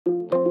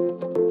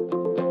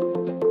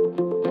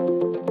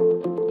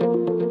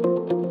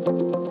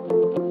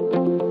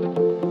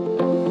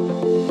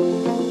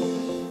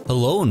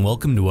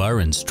welcome to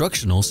our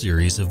instructional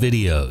series of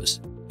videos.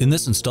 In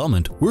this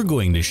installment, we're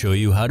going to show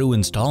you how to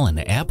install an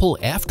Apple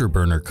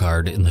Afterburner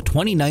Card in the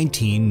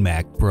 2019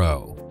 Mac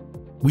Pro.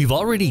 We've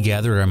already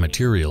gathered our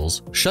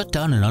materials, shut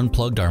down and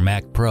unplugged our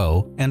Mac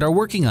Pro, and are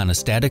working on a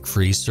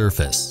static-free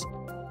surface.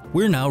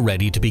 We're now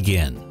ready to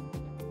begin.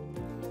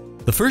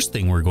 The first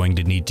thing we're going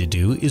to need to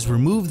do is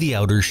remove the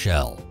outer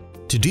shell.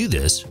 To do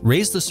this,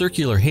 raise the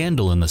circular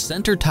handle in the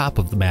center top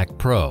of the Mac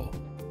Pro.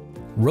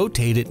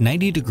 Rotate it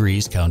 90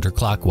 degrees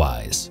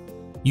counterclockwise.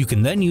 You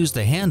can then use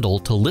the handle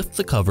to lift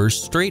the cover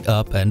straight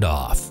up and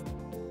off.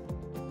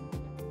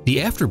 The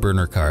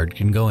Afterburner card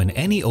can go in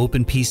any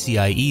open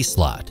PCIe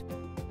slot.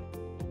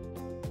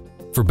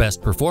 For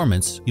best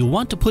performance, you'll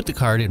want to put the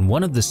card in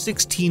one of the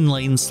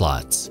 16-lane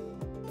slots.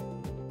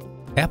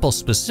 Apple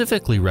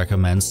specifically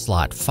recommends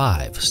slot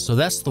 5, so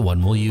that's the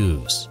one we'll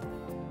use.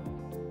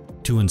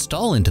 To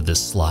install into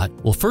this slot,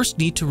 we'll first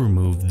need to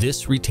remove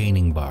this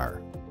retaining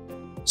bar.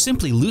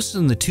 Simply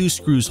loosen the two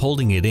screws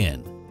holding it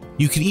in.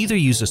 You can either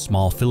use a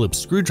small Phillips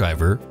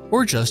screwdriver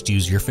or just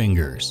use your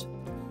fingers.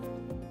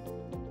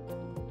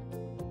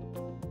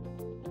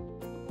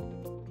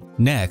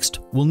 Next,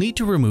 we'll need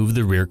to remove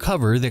the rear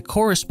cover that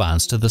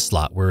corresponds to the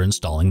slot we're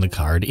installing the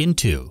card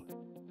into.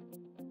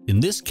 In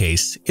this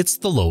case, it's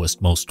the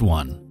lowest-most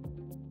one.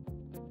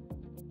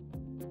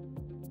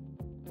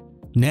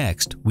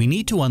 Next, we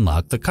need to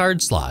unlock the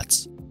card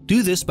slots.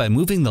 Do this by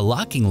moving the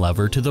locking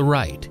lever to the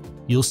right.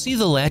 You'll see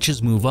the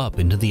latches move up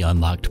into the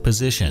unlocked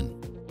position.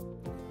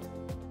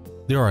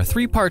 There are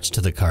three parts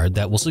to the card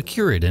that will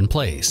secure it in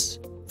place.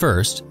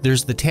 First,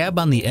 there's the tab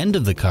on the end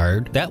of the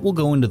card that will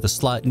go into the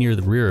slot near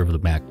the rear of the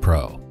Mac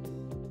Pro.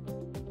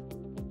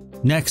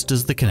 Next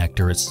is the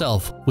connector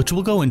itself, which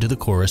will go into the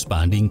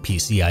corresponding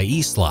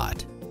PCIe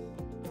slot.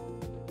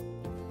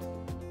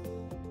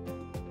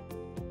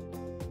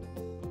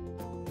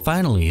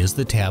 Finally is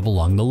the tab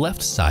along the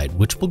left side,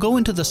 which will go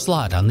into the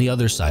slot on the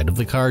other side of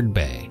the card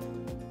bay.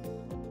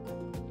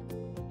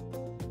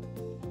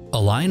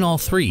 Align all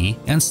three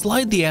and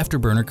slide the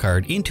Afterburner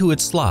card into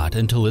its slot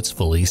until it's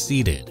fully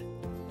seated.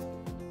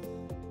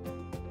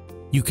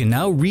 You can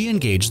now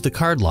re-engage the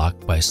card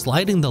lock by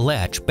sliding the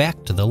latch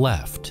back to the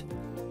left.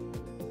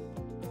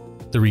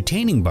 The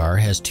retaining bar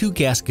has two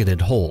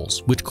gasketed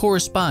holes, which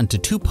correspond to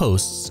two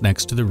posts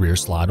next to the rear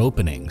slot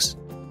openings.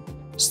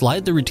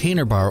 Slide the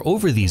retainer bar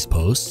over these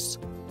posts,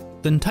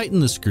 then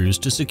tighten the screws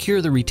to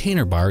secure the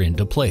retainer bar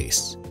into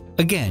place.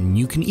 Again,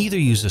 you can either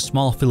use a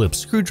small Phillips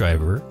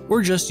screwdriver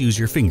or just use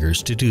your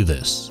fingers to do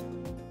this.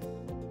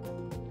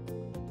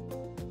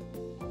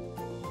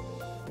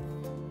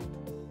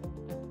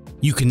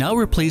 You can now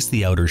replace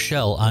the outer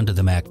shell onto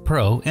the Mac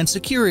Pro and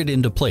secure it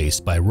into place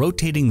by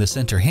rotating the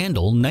center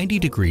handle 90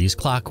 degrees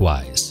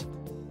clockwise.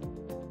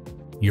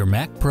 Your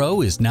Mac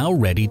Pro is now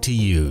ready to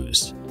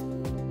use.